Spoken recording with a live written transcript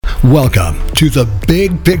Welcome to the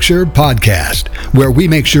Big Picture Podcast, where we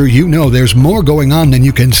make sure you know there's more going on than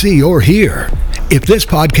you can see or hear. If this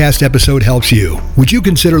podcast episode helps you, would you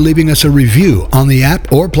consider leaving us a review on the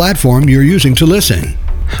app or platform you're using to listen?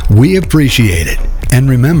 We appreciate it. And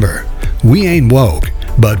remember, we ain't woke,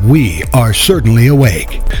 but we are certainly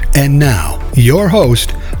awake. And now, your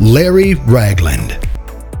host, Larry Ragland.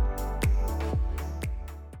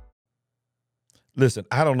 Listen,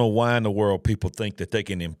 I don't know why in the world people think that they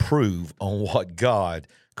can improve on what God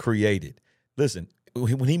created. Listen,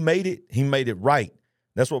 when he made it right.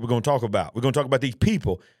 That's what we're going to talk about. We're going to talk about these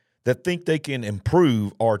people that think they can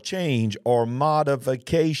improve or change or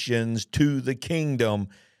modifications to the kingdom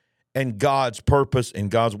and God's purpose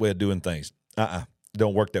and God's way of doing things.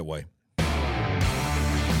 Don't work that way.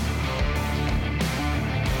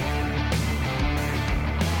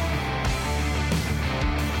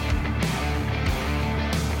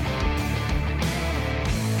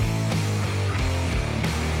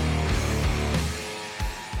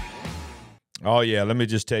 Oh, yeah, let me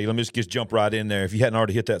just tell you, let me just jump right in there. If you hadn't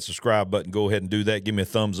already hit that subscribe button, go ahead and do that. Give me a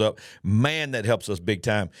thumbs up. Man, that helps us big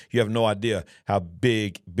time. You have no idea how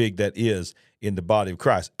big that is in the body of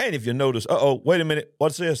Christ. And if you notice, wait a minute,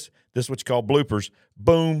 what's this? This is what you call bloopers.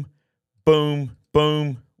 Boom, boom,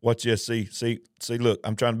 boom. Watch this. See, look,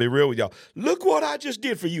 I'm trying to be real with y'all. Look what I just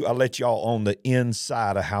did for you. I let y'all on the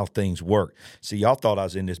inside of how things work. See, y'all thought I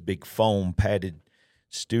was in this big foam padded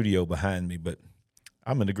studio behind me, but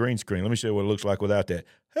I'm in the green screen. Let me show you what it looks like without that.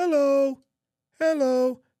 Hello.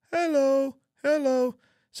 So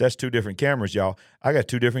that's two different cameras, y'all. I got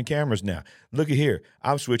two different cameras now. Look at here.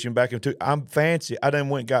 I'm switching back into, I'm fancy. I done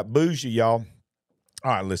went and got bougie, y'all.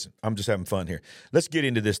 All right, listen, I'm just having fun here. Let's get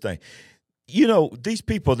into this thing. You know, these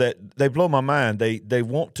people they blow my mind. They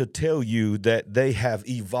want to tell you that they have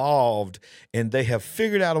evolved and they have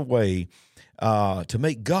figured out a way to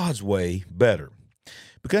make God's way better.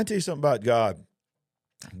 But can I tell you something about God?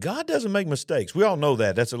 God doesn't make mistakes. We all know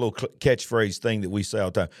that. That's a little catchphrase thing that we say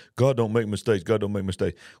all the time. God don't make mistakes. God don't make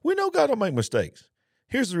mistakes. We know God don't make mistakes.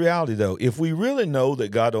 Here's the reality, though. If we really know that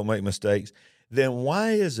God don't make mistakes, then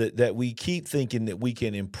why is it that we keep thinking that we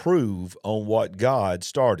can improve on what God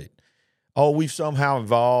started? Oh, we've somehow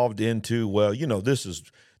evolved into, well, you know, this is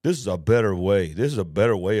a better way. This is a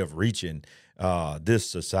better way of reaching this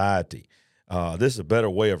society. This is a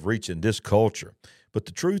better way of reaching this culture. But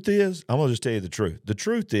the truth is, I'm going to just tell you the truth. The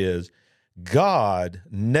truth is, God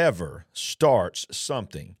never starts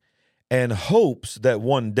something and hopes that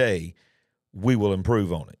one day we will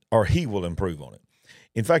improve on it or he will improve on it.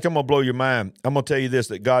 In fact, I'm going to blow your mind. I'm going to tell you this,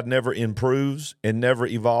 that God never improves and never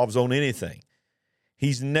evolves on anything.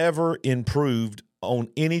 He's never improved on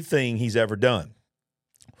anything he's ever done.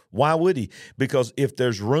 Why would he? Because if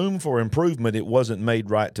there's room for improvement, it wasn't made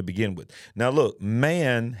right to begin with. Now, look,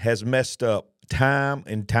 man has messed up time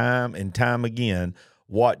and time again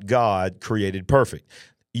what God created perfect.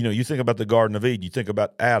 You know, you think about the Garden of Eden, you think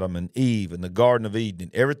about Adam and Eve and the Garden of Eden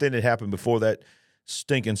and everything that happened before that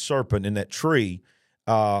stinking serpent in that tree,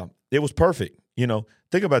 it was perfect. You know,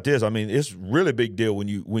 think about this. I mean, it's really a big deal when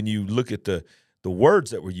you look at the words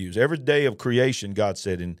that were used. Every day of creation, God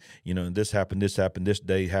said, and you know, this happened, this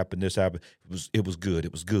day happened, this happened. It was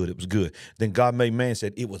good. Then God made man,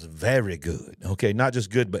 said it was very good. Okay, not just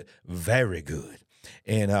good, but very good.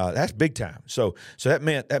 And that's big time. So that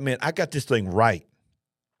meant I got this thing right.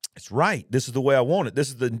 It's right. This is the way I want it. This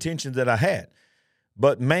is the intention that I had.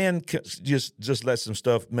 But man just let some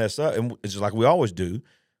stuff mess up, and it's just like we always do.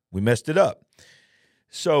 We messed it up.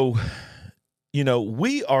 So, you know,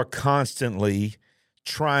 we are constantly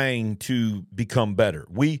trying to become better.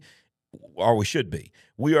 We should be.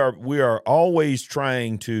 We are always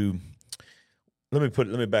trying to. Let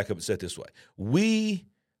me back up and say it this way. We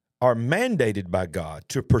are mandated by God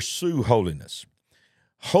to pursue holiness.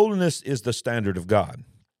 Holiness is the standard of God.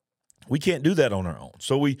 We can't do that on our own.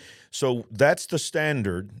 So that's the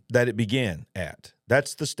standard that it began at.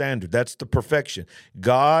 That's the standard. That's the perfection.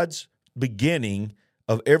 God's beginning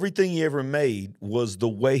of everything he ever made was the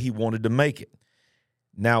way he wanted to make it.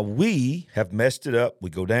 Now we have messed it up. We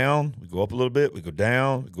go down, we go up a little bit, we go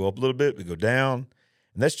down, we go up a little bit, we go down.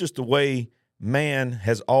 And that's just the way man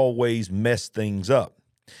has always messed things up.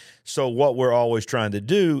 So what we're always trying to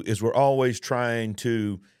do is we're always trying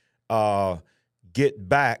to get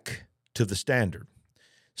back to the standard.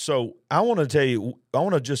 So I want to tell you, I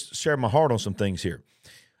want to just share my heart on some things here.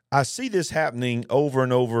 I see this happening over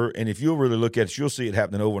and over, and if you'll really look at it, you'll see it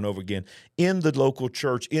happening over and over again in the local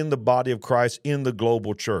church, in the body of Christ, in the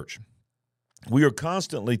global church. We are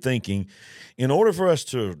constantly thinking, in order for us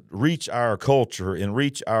to reach our culture and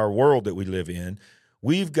reach our world that we live in,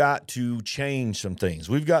 We've got to change some things.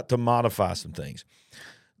 We've got to modify some things.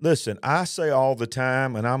 Listen, I say all the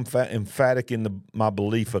time, and I'm emphatic in my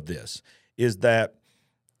belief of this, is that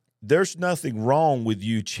there's nothing wrong with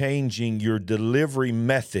you changing your delivery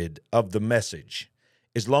method of the message,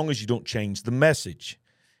 as long as you don't change the message.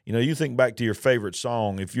 You know, you think back to your favorite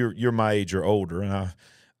song. If you're my age or older, and I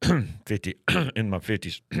 50 in my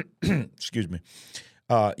 50s, excuse me.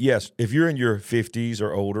 Yes, if you're in your 50s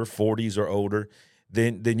or older, 40s or older,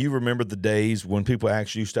 then you remember the days when people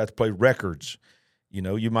actually used to have to play records. You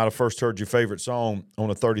know, you might have first heard your favorite song on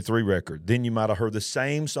a 33 record. Then you might have heard the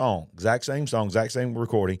same song, exact same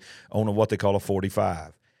recording on what they call a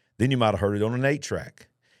 45. Then you might have heard it on an 8-track.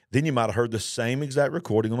 Then you might have heard the same exact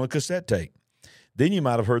recording on a cassette tape. Then you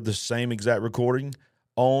might have heard the same exact recording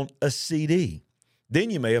on a CD.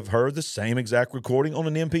 Then you may have heard the same exact recording on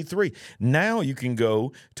an MP3. Now you can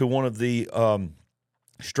go to one of the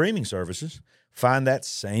streaming services, find that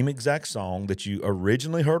same exact song that you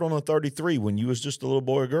originally heard on a 33 when you was just a little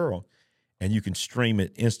boy or girl, and you can stream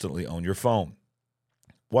it instantly on your phone.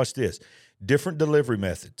 Watch this. Different delivery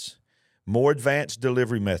methods, more advanced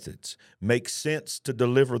delivery methods. Make sense to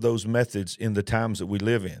deliver those methods in the times that we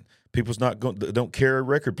live in. People's don't carry a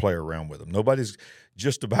record player around with them.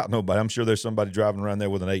 Just about nobody. I'm sure there's somebody driving around there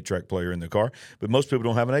with an 8-track player in their car, but most people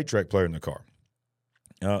don't have an 8-track player in their car.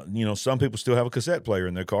 Some people still have a cassette player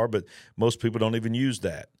in their car, but most people don't even use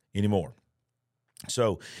that anymore.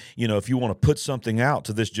 So, if you want to put something out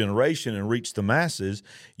to this generation and reach the masses,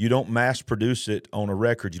 you don't mass produce it on a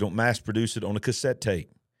record. You don't mass produce it on a cassette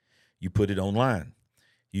tape. You put it online.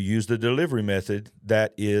 You use the delivery method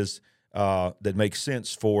that makes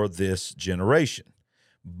sense for this generation.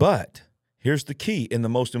 But here's the key, and the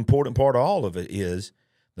most important part of all of it is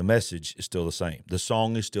the message is still the same. The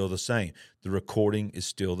song is still the same. The recording is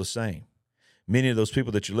still the same. Many of those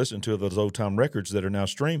people that you listen to, those old-time records that are now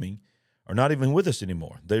streaming, are not even with us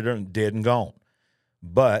anymore. They're dead and gone.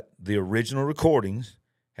 But the original recordings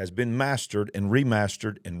has been mastered and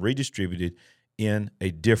remastered and redistributed in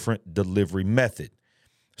a different delivery method.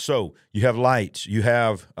 So you have lights, you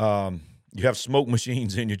have smoke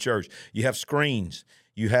machines in your church, you have screens,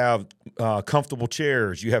 you have comfortable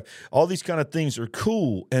chairs, you have all these kind of things are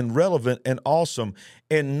cool and relevant and awesome,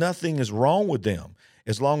 and nothing is wrong with them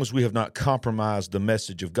as long as we have not compromised the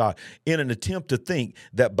message of God in an attempt to think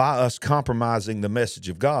that by us compromising the message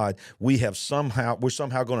of God, we're somehow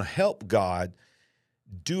going to help God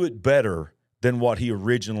do it better than what he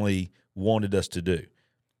originally wanted us to do.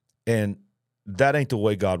 And that ain't the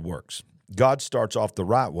way God works. God starts off the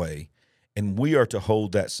right way, and we are to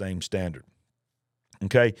hold that same standard.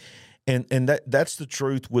 Okay? And that's the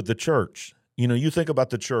truth with the church. You think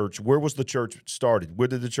about the church. Where was the church started? Where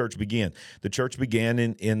did the church begin? The church began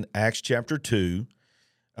in Acts chapter 2,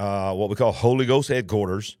 what we call Holy Ghost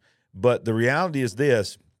headquarters. But the reality is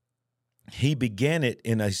this: he began it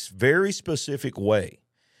in a very specific way.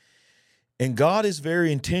 And God is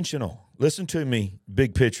very intentional. Listen to me,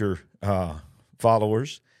 big picture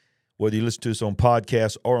followers, whether you listen to us on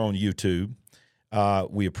podcasts or on YouTube.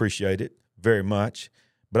 We appreciate it very much.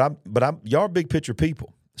 But y'all are big picture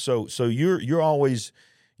people. So you're always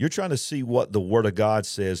trying to see what the Word of God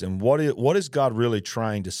says and what is God really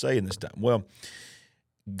trying to say in this time. Well,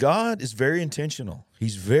 God is very intentional.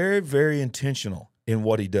 He's very, very intentional in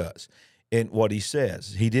what he does and what he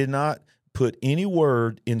says. He did not put any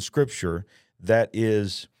word in Scripture that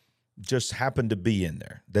is just happened to be in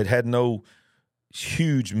there, that had no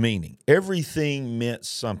huge meaning. Everything meant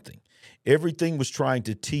something. Everything was trying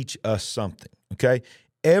to teach us something, okay?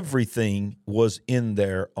 Everything was in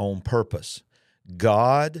there on purpose.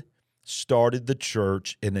 God started the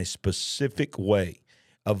church in a specific way,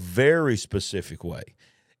 a very specific way.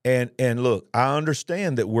 And look, I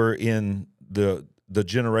understand that we're in the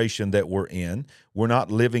generation that we're in. We're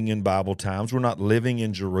not living in Bible times. We're not living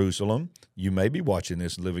in Jerusalem. You may be watching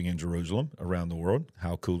this living in Jerusalem around the world.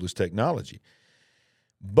 How cool is technology?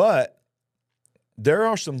 But there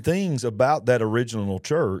are some things about that original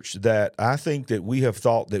church that I think that we have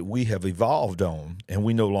thought that we have evolved on and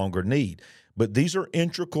we no longer need. But these are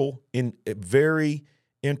very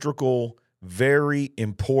integral, very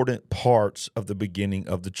important parts of the beginning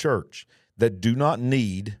of the church that do not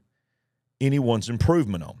need anyone's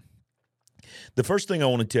improvement on. The first thing I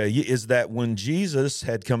want to tell you is that when Jesus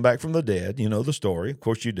had come back from the dead, you know the story, of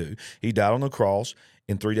course you do. He died on the cross,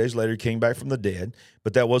 and 3 days later he came back from the dead.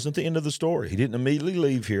 But that wasn't the end of the story. He didn't immediately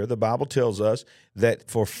leave here. The Bible tells us that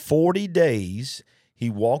for 40 days he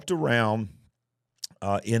walked around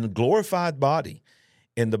in a glorified body.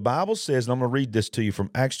 And the Bible says, and I'm going to read this to you from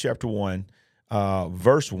Acts chapter 1,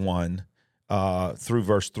 verse 1 through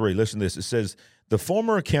verse 3. Listen to this. It says, The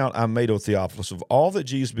former account I made, O Theophilus, of all that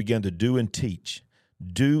Jesus began to do and teach,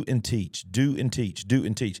 do and teach, do and teach, do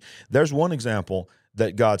and teach. There's one example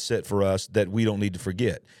that God set for us that we don't need to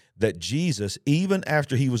forget, that Jesus, even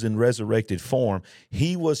after he was in resurrected form,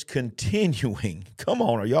 he was continuing, come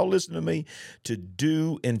on, are y'all listening to me, to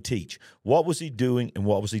do and teach. What was he doing and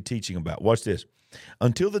what was he teaching about? Watch this.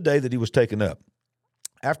 Until the day that he was taken up,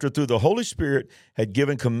 after through the Holy Spirit had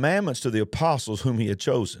given commandments to the apostles whom he had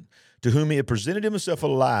chosen, to whom he had presented himself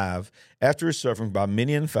alive after his suffering by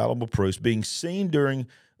many infallible proofs, being seen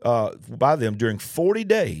by them during 40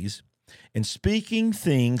 days, and speaking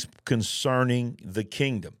things concerning the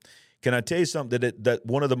kingdom. Can I tell you something that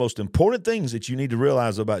one of the most important things that you need to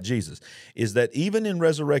realize about Jesus is that even in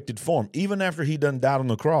resurrected form, even after he done died on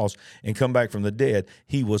the cross and come back from the dead,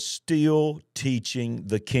 he was still teaching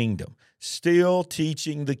the kingdom. Still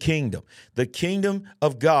teaching the kingdom. The kingdom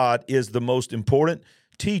of God is the most important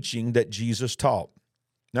teaching that Jesus taught.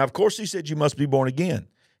 Now, of course, he said you must be born again.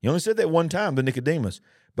 He only said that one time to Nicodemus.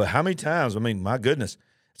 But how many times? I mean, my goodness.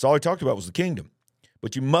 That's all he talked about was the kingdom.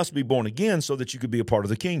 But you must be born again so that you could be a part of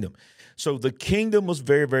the kingdom. So the kingdom was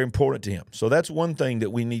very, very important to him. So that's one thing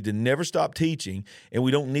that we need to never stop teaching, and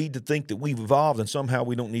we don't need to think that we've evolved and somehow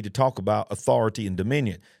we don't need to talk about authority and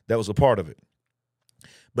dominion. That was a part of it.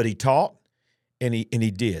 But he taught, and he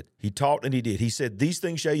did. He taught and he did. He said, these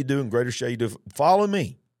things shall you do, and greater shall you do. Follow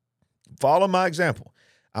me. Follow my example.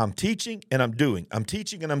 I'm teaching and I'm doing. I'm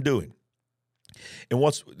teaching and I'm doing. And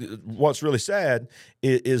what's really sad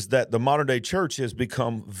is that the modern day church has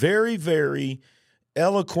become very, very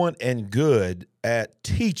eloquent and good at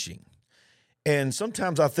teaching. And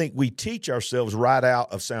sometimes I think we teach ourselves right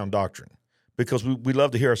out of sound doctrine because we love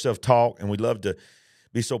to hear ourselves talk, and we love to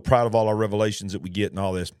be so proud of all our revelations that we get and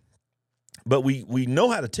all this. But we know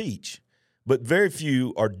how to teach, but very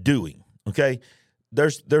few are doing, okay?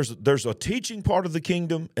 There's a teaching part of the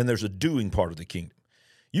kingdom, and there's a doing part of the kingdom.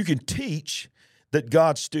 You can teach that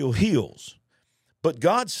God still heals, but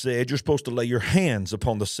God said you're supposed to lay your hands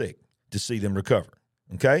upon the sick to see them recover,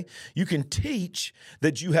 okay? You can teach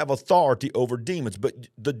that you have authority over demons, but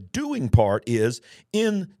the doing part is,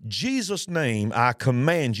 in Jesus' name, I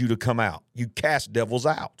command you to come out. You cast devils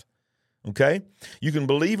out, okay? You can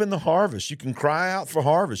believe in the harvest. You can cry out for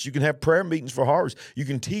harvest. You can have prayer meetings for harvest. You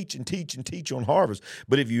can teach and teach and teach on harvest,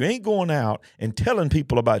 but if you ain't going out and telling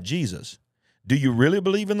people about Jesus, do you really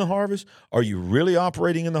believe in the harvest? Are you really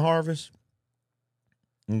operating in the harvest?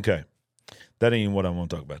 Okay, that ain't what I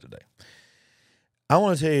want to talk about today. I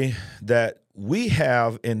want to tell you that we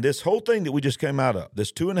have, in this whole thing that we just came out of,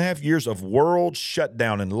 this 2.5 years of world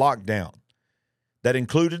shutdown and lockdown that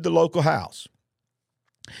included the local house,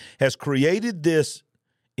 has created this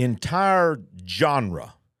entire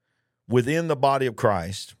genre within the body of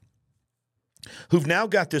Christ who've now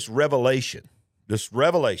got this revelation.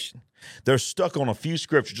 They're stuck on a few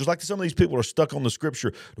scriptures, just like some of these people are stuck on the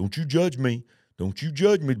scripture. Don't you judge me. Don't you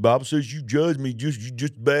judge me. The Bible says you judge me just as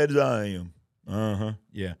bad as I am.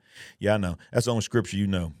 Yeah. Yeah, I know. That's the only scripture you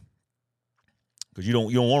know. Because you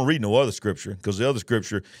don't want to read no other scripture, because the other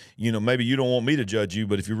scripture, maybe you don't want me to judge you,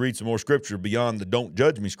 but if you read some more scripture beyond the don't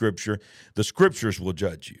judge me scripture, the scriptures will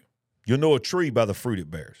judge you. You'll know a tree by the fruit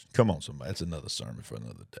it bears. Come on, somebody. That's another sermon for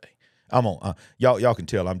another day. Y'all can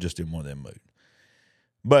tell I'm just in one of them moods.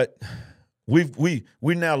 But we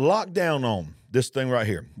now locked down on this thing right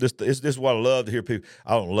here. This is what I love to hear people.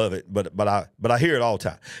 I don't love it, but I hear it all the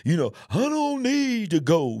time. I don't need to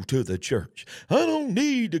go to the church. I don't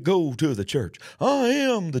need to go to the church. I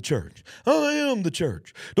am the church. I am the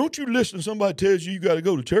church. Don't you listen to somebody tells you got to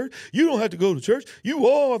go to church. You don't have to go to church. You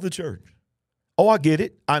are the church. Oh, I get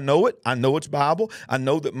it. I know it. I know it's Bible. I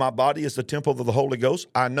know that my body is the temple of the Holy Ghost.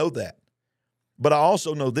 I know that. But I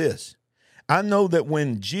also know this. I know that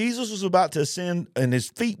when Jesus was about to ascend and his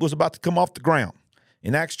feet was about to come off the ground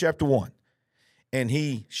in Acts chapter 1, and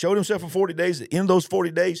he showed himself for 40 days, in those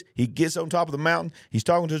 40 days, he gets on top of the mountain. He's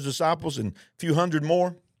talking to his disciples and a few hundred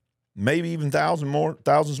more, maybe even thousands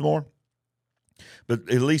more, but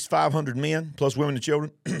at least 500 men plus women and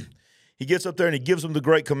children. He gets up there and he gives them the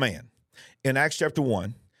great command in Acts chapter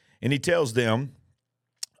 1, and he tells them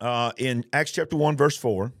in Acts chapter 1, verse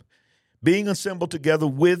 4, being assembled together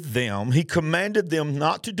with them, he commanded them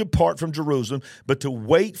not to depart from Jerusalem, but to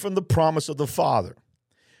wait from the promise of the Father,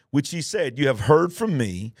 which he said, you have heard from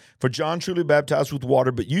me, for John truly baptized with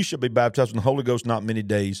water, but you shall be baptized with the Holy Ghost not many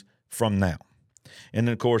days from now. And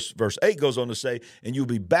then, of course, verse 8 goes on to say, and you'll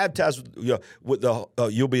be baptized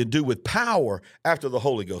you'll be endued with power after the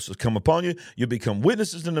Holy Ghost has come upon you. You'll become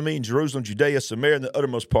witnesses unto me in Jerusalem, Judea, Samaria, and the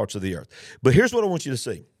uttermost parts of the earth. But here's what I want you to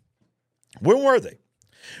see. Where were they?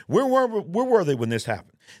 Where were they when this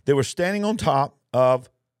happened? They were standing on top of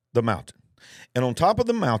the mountain. And on top of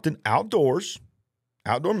the mountain, outdoor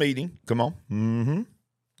meeting, come on,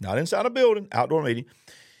 not inside a building, outdoor meeting,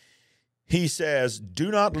 he says, do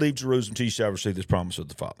not leave Jerusalem until you shall receive this promise of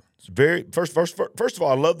the Father. It's first of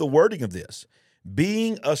all, I love the wording of this.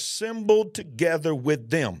 Being assembled together with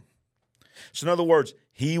them. So in other words,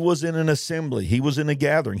 he was in an assembly. He was in a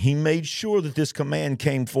gathering. He made sure that this command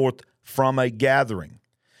came forth from a gathering.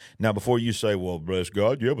 Now, before you say, well, bless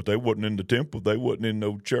God, yeah, but they wasn't in the temple. They wasn't in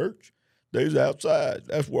no church. They was outside.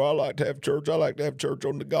 That's where I like to have church. I like to have church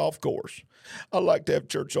on the golf course. I like to have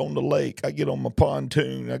church on the lake. I get on my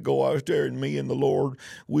pontoon. I go out there, and me and the Lord,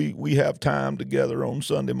 we have time together on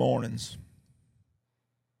Sunday mornings.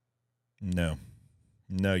 No,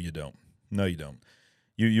 you don't. No, you don't.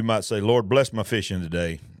 You might say, Lord, bless my fishing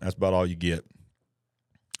today. That's about all you get.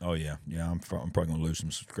 Oh, yeah. I'm probably going to lose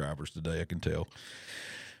some subscribers today, I can tell.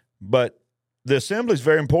 But the assembly is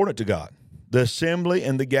very important to God. The assembly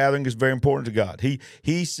and the gathering is very important to God.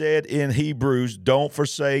 He said in Hebrews, don't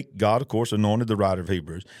forsake, God, of course, anointed the writer of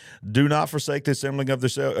Hebrews, do not forsake the assembling of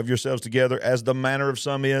yourselves together as the manner of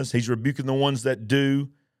some is. He's rebuking the ones that do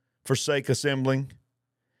forsake assembling,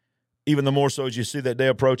 even the more so as you see that day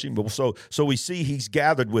approaching. But so we see he's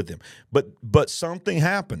gathered with them. But something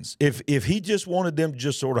happens. If he just wanted them to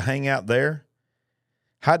just sort of hang out there,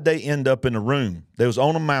 how'd they end up in a room? They was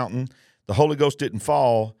on a mountain. The Holy Ghost didn't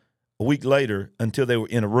fall a week later until they were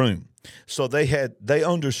in a room. So they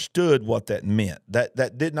understood what that meant.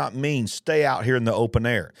 That did not mean stay out here in the open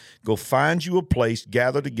air. Go find you a place,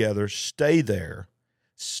 gather together, stay there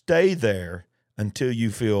until you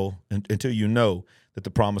know that the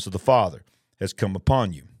promise of the Father has come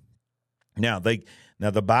upon you. Now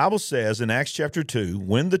the Bible says in Acts chapter 2,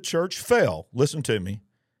 when the church fell, listen to me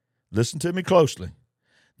closely,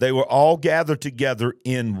 they were all gathered together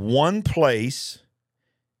in one place,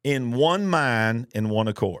 in one mind, in one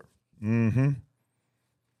accord.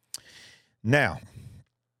 Now,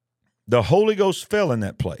 the Holy Ghost fell in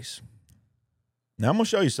that place. Now, I'm going to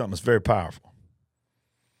show you something that's very powerful.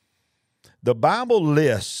 The Bible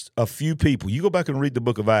lists a few people. You go back and read the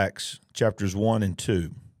book of Acts, chapters 1 and 2,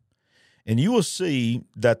 and you will see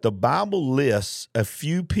that the Bible lists a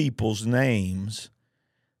few people's names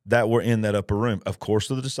that were in that upper room. Of course,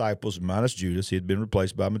 the disciples, minus Judas. He had been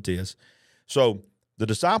replaced by Matthias. So the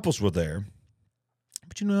disciples were there.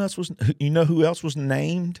 But you know who else was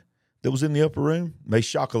named that was in the upper room? May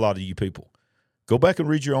shock a lot of you people. Go back and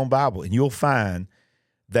read your own Bible, and you'll find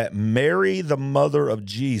that Mary, the mother of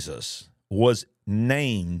Jesus, was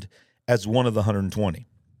named as one of the 120.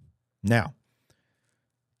 Now,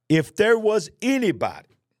 if there was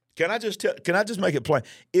anybody, can I just make it plain?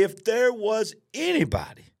 If there was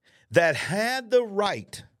anybody that had the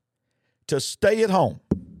right to stay at home,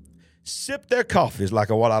 sip their coffee is like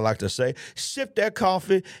what I like to say, sip their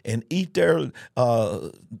coffee and eat their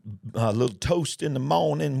little toast in the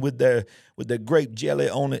morning with their grape jelly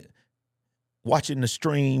on it, watching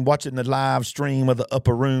the live stream of the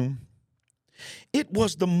upper room. It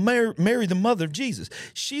was the Mary, the mother of Jesus.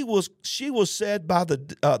 She was said by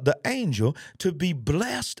the angel to be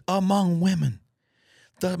blessed among women.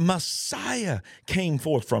 The Messiah came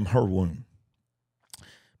forth from her womb.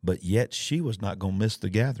 But yet she was not going to miss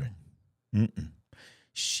the gathering.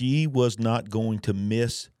 She was not going to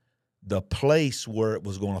miss the place where it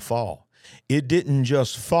was going to fall. It didn't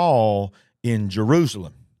just fall in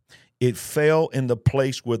Jerusalem. It fell in the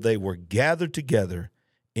place where they were gathered together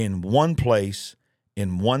in one place,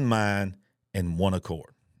 in one mind, in one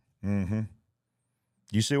accord.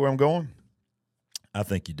 You see where I'm going? I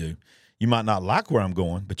think you do. You might not like where I'm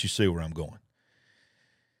going, but you see where I'm going.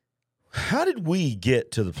 How did we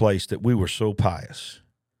get to the place that we were so pious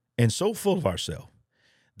and so full of ourselves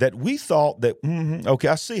that we thought that, okay,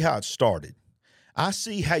 I see how it started. I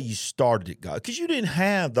see how you started it, God, because you didn't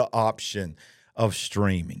have the option of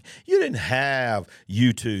streaming. You didn't have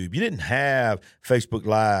YouTube. You didn't have Facebook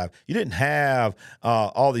Live. You didn't have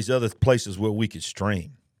all these other places where we could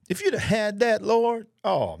stream. If you'd have had that, Lord,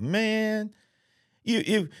 oh, man,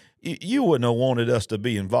 you wouldn't have wanted us to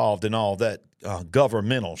be involved in all that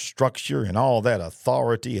governmental structure and all that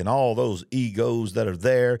authority and all those egos that are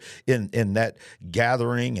there in that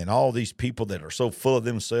gathering and all these people that are so full of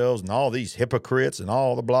themselves and all these hypocrites and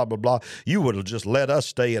all the blah, blah, blah. You would have just let us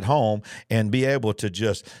stay at home and be able to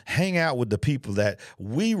just hang out with the people that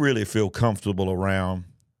we really feel comfortable around,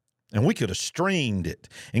 and we could have streamed it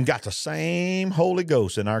and got the same Holy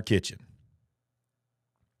Ghost in our kitchen.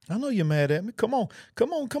 I know you're mad at me. Come on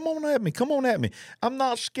at me. Come on at me. I'm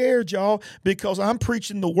not scared, y'all, because I'm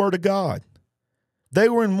preaching the word of God. They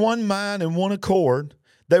were in one mind and one accord.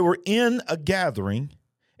 They were in a gathering,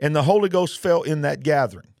 and the Holy Ghost fell in that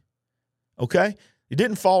gathering. Okay? It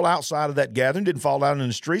didn't fall outside of that gathering, didn't fall out in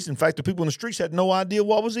the streets. In fact, the people in the streets had no idea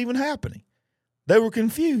what was even happening. They were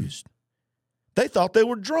confused. They thought they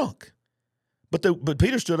were drunk. But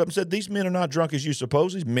Peter stood up and said, these men are not drunk as you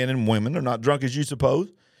suppose. These men and women are not drunk as you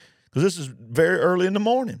suppose, because this is very early in the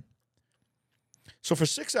morning. So for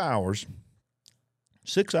 6 hours,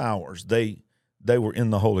 they were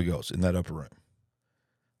in the Holy Ghost in that upper room.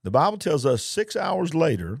 The Bible tells us 6 hours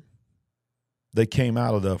later, they came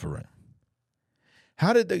out of the upper room.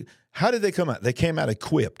 How did they come out? They came out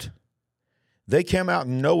equipped. They came out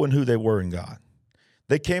knowing who they were in God.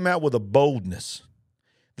 They came out with a boldness.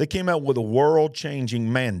 They came out with a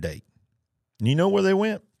world-changing mandate. And you know where they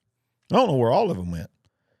went? I don't know where all of them went,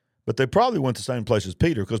 but they probably went the same place as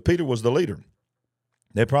Peter, because Peter was the leader.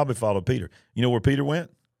 They probably followed Peter. You know where Peter went?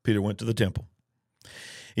 Peter went to the temple.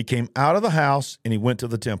 He came out of the house and he went to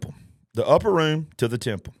the temple, the upper room to the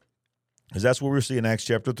temple, because that's where we see in Acts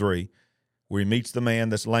chapter 3, where he meets the man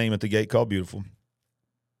that's lame at the gate called Beautiful,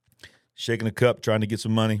 shaking a cup, trying to get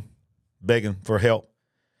some money, begging for help.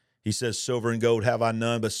 He says, silver and gold have I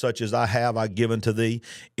none, but such as I have I give unto thee.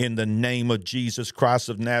 In the name of Jesus Christ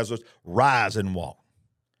of Nazareth, rise and walk.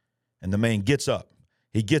 And the man gets up.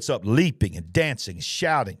 He gets up leaping and dancing and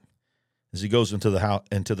shouting as he goes into the house,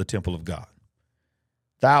 into the temple of God.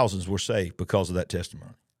 Thousands were saved because of that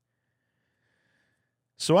testimony.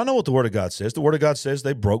 So I know what the Word of God says. The Word of God says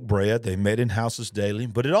they broke bread, they met in houses daily,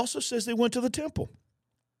 but it also says they went to the temple.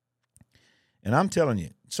 And I'm telling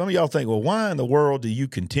you, some of y'all think, well, why in the world do you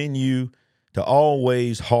continue to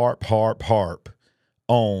always harp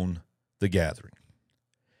on the gathering?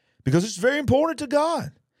 Because it's very important to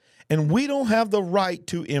God. And we don't have the right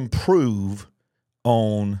to improve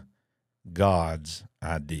on God's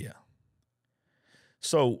idea.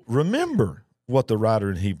 So remember what the writer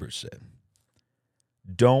in Hebrews said.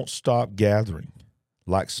 Don't stop gathering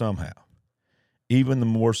like some have, even the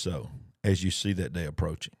more so as you see that day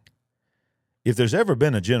approaching. If there's ever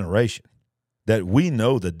been a generation that we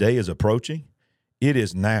know the day is approaching, it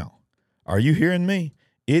is now. Are you hearing me?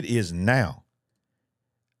 It is now.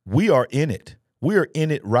 We are in it. We are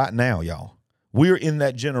in it right now, y'all. We are in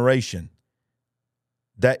that generation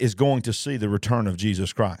that is going to see the return of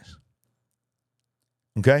Jesus Christ.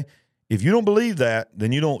 Okay? If you don't believe that,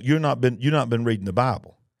 then you're not been reading the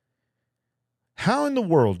Bible. How in the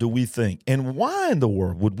world do we think, and why in the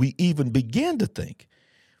world would we even begin to think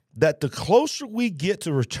that the closer we get to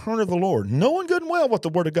the return of the Lord, knowing good and well what the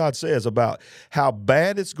Word of God says about how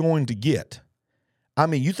bad it's going to get? I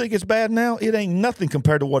mean, you think it's bad now? It ain't nothing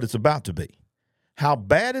compared to what it's about to be. How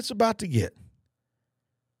bad it's about to get.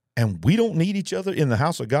 And we don't need each other in the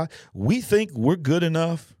house of God. We think we're good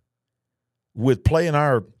enough with playing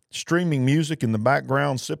our streaming music in the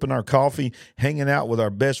background, sipping our coffee, hanging out with our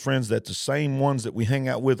best friends, that's the same ones that we hang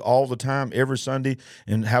out with all the time every Sunday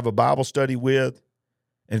and have a Bible study with,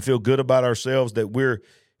 and feel good about ourselves that we're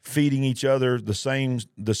feeding each other, the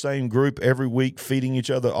same group every week, feeding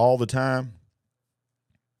each other all the time.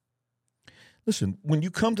 Listen, when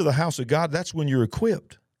you come to the house of God, that's when you're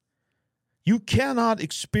equipped. You cannot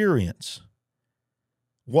experience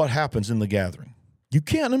what happens in the gathering. You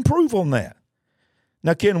can't improve on that.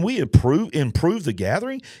 Now, can we improve the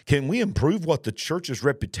gathering? Can we improve what the church's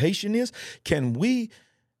reputation is? Can we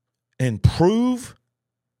improve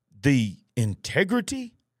the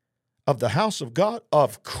integrity of the house of God?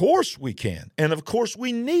 Of course we can, and of course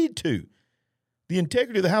we need to. The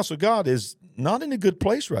integrity of the house of God is not in a good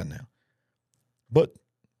place right now. But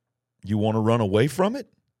you want to run away from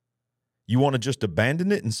it? You want to just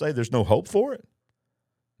abandon it and say there's no hope for it?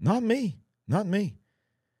 Not me. Not me.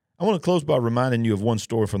 I want to close by reminding you of one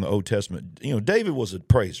story from the Old Testament. You know, David was a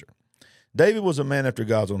praiser. David was a man after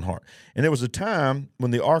God's own heart. And there was a time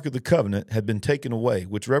when the Ark of the Covenant had been taken away,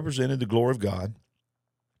 which represented the glory of God.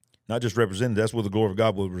 Not just represented, that's where the glory of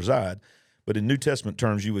God would reside. But in New Testament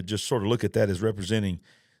terms, you would just sort of look at that as representing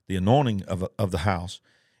the anointing of the house.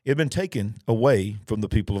 It had been taken away from the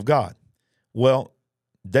people of God. Well,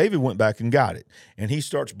 David went back and got it, and he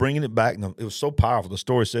starts bringing it back. And it was so powerful. The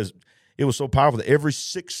story says it was so powerful that every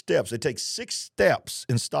 6 steps, they take 6 steps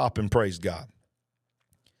and stop and praise God.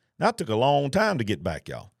 That took a long time to get back,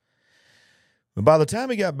 y'all. But by the time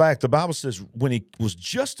he got back, the Bible says when he was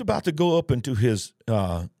just about to go up into his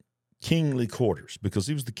kingly quarters, because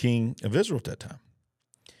he was the king of Israel at that time,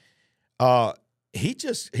 he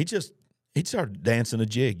started dancing a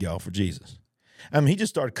jig, y'all, for Jesus. I mean, he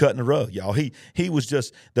just started cutting the rug, y'all. He was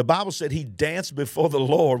just, the Bible said he danced before the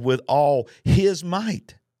Lord with all his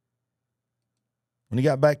might. When he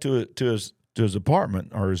got back to his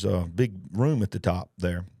apartment, or his big room at the top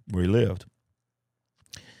there where he lived,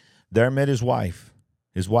 There met his wife.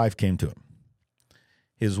 His wife came to him.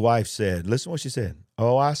 His wife said, listen what she said.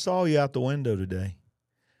 Oh, I saw you out the window today.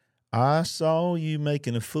 I saw you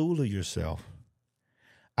making a fool of yourself.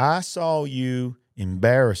 I saw you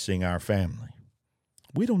embarrassing our family.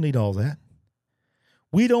 We don't need all that.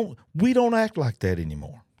 We don't act like that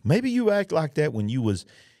anymore. Maybe you act like that when you was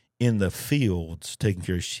in the fields taking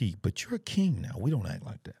care of sheep, but you're a king now. We don't act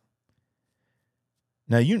like that.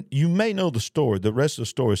 Now, you may know the story. The rest of the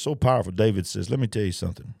story is so powerful. David says, let me tell you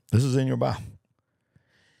something. This is in your Bible.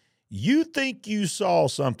 You think you saw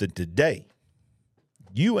something today.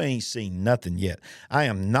 You ain't seen nothing yet. I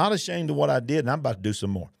am not ashamed of what I did, and I'm about to do some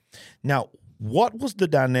more. Now, what was the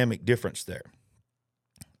dynamic difference there?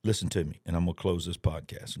 Listen to me, and I'm going to close this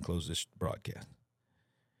podcast and close this broadcast.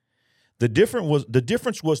 The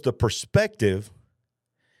difference was the perspective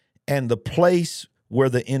and the place where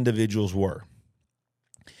the individuals were.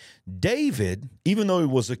 David, even though he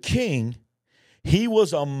was a king, he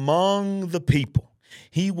was among the people.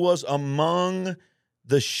 He was among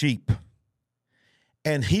the sheep.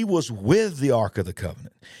 And he was with the Ark of the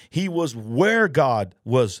Covenant. He was where God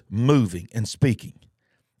was moving and speaking.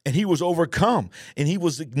 And he was overcome. And he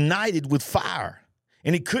was ignited with fire.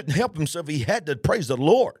 And he couldn't help himself. He had to praise the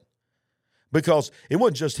Lord. Because it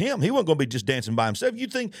wasn't just him. He wasn't going to be just dancing by himself. You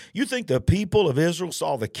think the people of Israel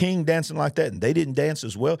saw the king dancing like that and they didn't dance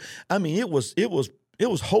as well? I mean, it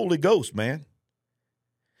was Holy Ghost, man.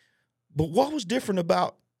 But what was different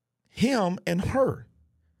about him and her?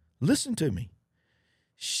 Listen to me.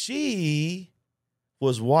 She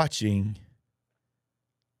was watching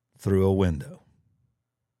through a window.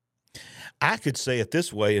 I could say it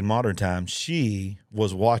this way in modern times. She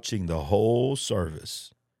was watching the whole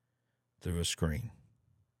service through a screen.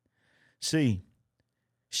 See,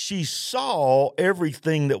 she saw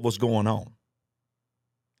everything that was going on.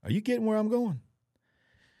 Are you getting where I'm going?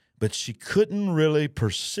 But she couldn't really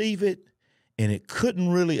perceive it, and it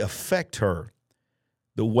couldn't really affect her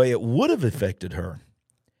the way it would have affected her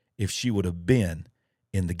if she would have been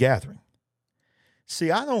in the gathering.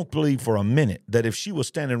 See, I don't believe for a minute that if she was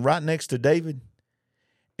standing right next to David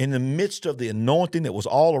in the midst of the anointing that was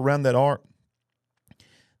all around that ark,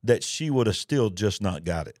 that she would have still just not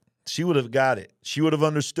got it. She would have got it. She would have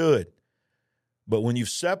understood. But when you've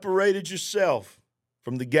separated yourself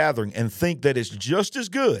from the gathering and think that it's just as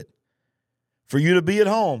good for you to be at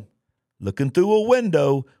home, looking through a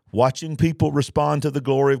window, watching people respond to the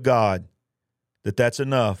glory of God, that's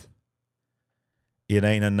enough. It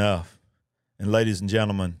ain't enough. And ladies and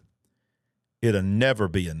gentlemen, it'll never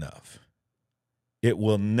be enough. It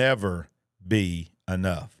will never be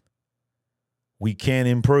enough. We can't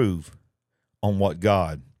improve on what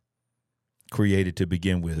God created to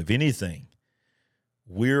begin with. If anything,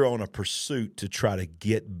 we're on a pursuit to try to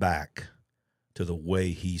get back to the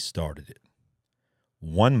way he started it.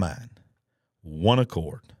 One mind, one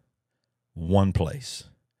accord, one place.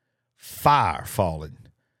 Fire falling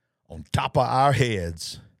on top of our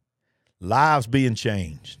heads, lives being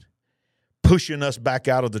changed, pushing us back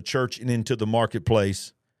out of the church and into the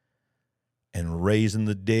marketplace, and raising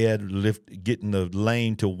the dead, getting the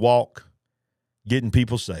lame to walk, getting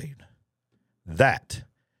people saved. That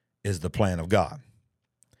is the plan of God.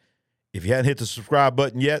 If you hadn't hit the subscribe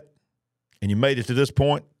button yet and you made it to this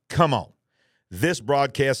point, come on. This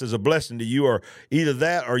broadcast is a blessing to you, or either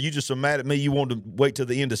that or you just so mad at me you want to wait till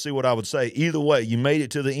the end to see what I would say. Either way, you made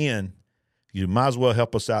it to the end. You might as well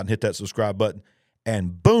help us out and hit that subscribe button.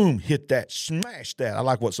 And boom, hit that, smash that. I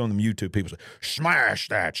like what some of them YouTube people say. Smash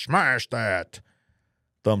that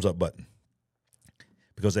thumbs up button,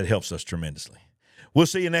 because that helps us tremendously. We'll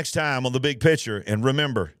see you next time on The Big Picture. And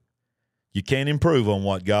remember, you can't improve on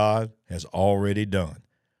what God has already done.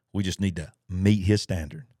 We just need to meet his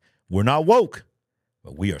standard. We're not woke,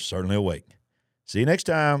 but we are certainly awake. See you next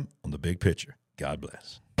time on The Big Picture. God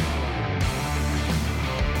bless.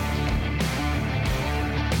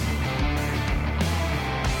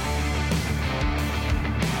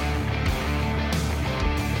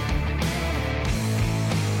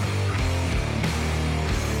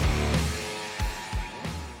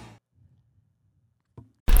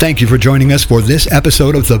 Thank you for joining us for this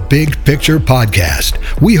episode of the Big Picture Podcast.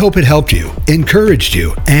 We hope it helped you, encouraged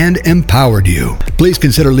you, and empowered you. Please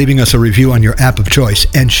consider leaving us a review on your app of choice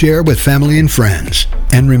and share with family and friends.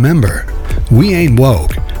 And remember, we ain't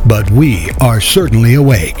woke, but we are certainly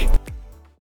awake.